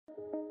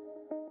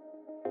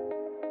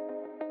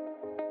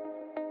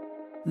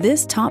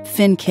This top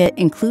fin kit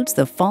includes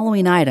the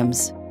following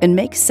items and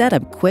makes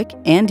setup quick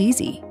and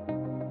easy.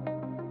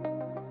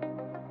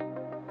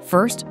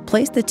 First,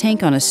 place the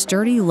tank on a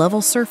sturdy, level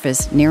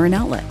surface near an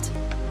outlet.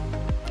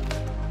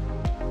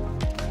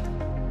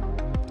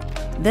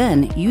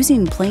 Then,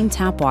 using plain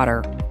tap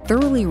water,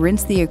 thoroughly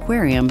rinse the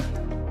aquarium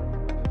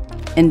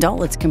and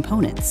all its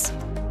components.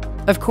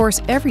 Of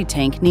course, every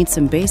tank needs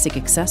some basic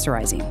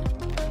accessorizing.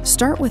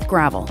 Start with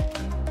gravel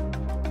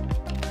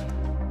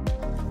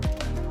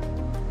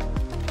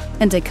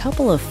and a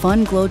couple of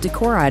fun glow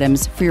decor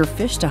items for your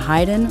fish to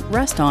hide in,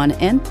 rest on,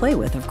 and play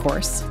with, of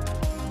course.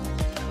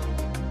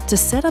 To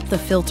set up the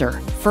filter,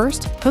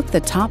 first hook the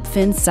top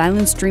fin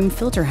Silent Stream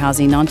filter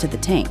housing onto the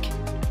tank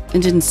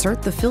and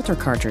insert the filter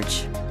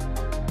cartridge.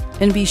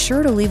 And be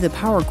sure to leave the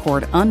power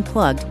cord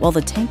unplugged while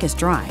the tank is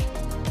dry.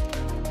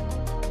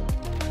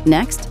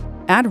 Next,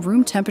 add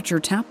room temperature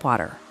tap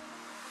water.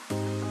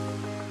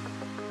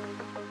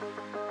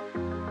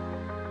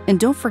 And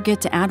don't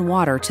forget to add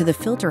water to the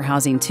filter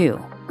housing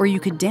too, or you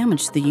could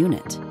damage the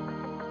unit.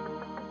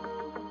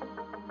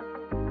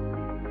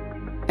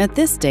 At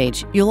this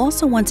stage, you'll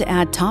also want to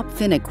add top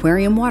fin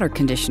aquarium water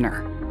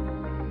conditioner.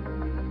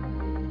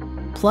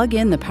 Plug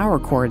in the power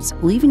cords,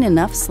 leaving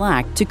enough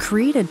slack to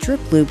create a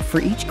drip loop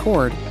for each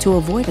cord to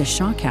avoid a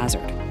shock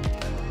hazard.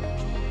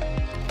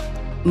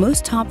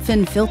 Most top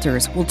fin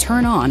filters will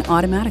turn on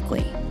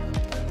automatically.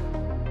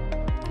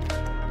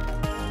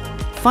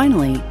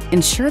 Finally,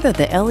 ensure that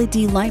the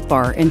LED light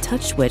bar and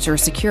touch switch are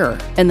secure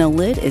and the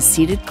lid is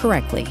seated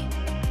correctly.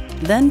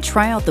 Then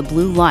try out the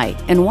blue light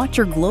and watch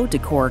your glow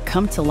decor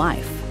come to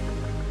life.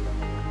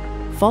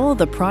 Follow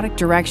the product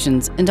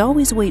directions and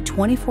always wait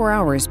 24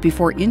 hours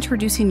before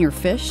introducing your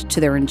fish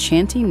to their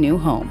enchanting new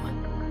home.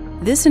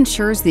 This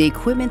ensures the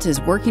equipment is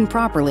working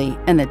properly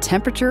and the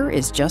temperature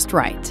is just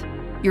right.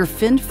 Your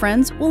finned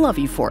friends will love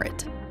you for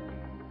it.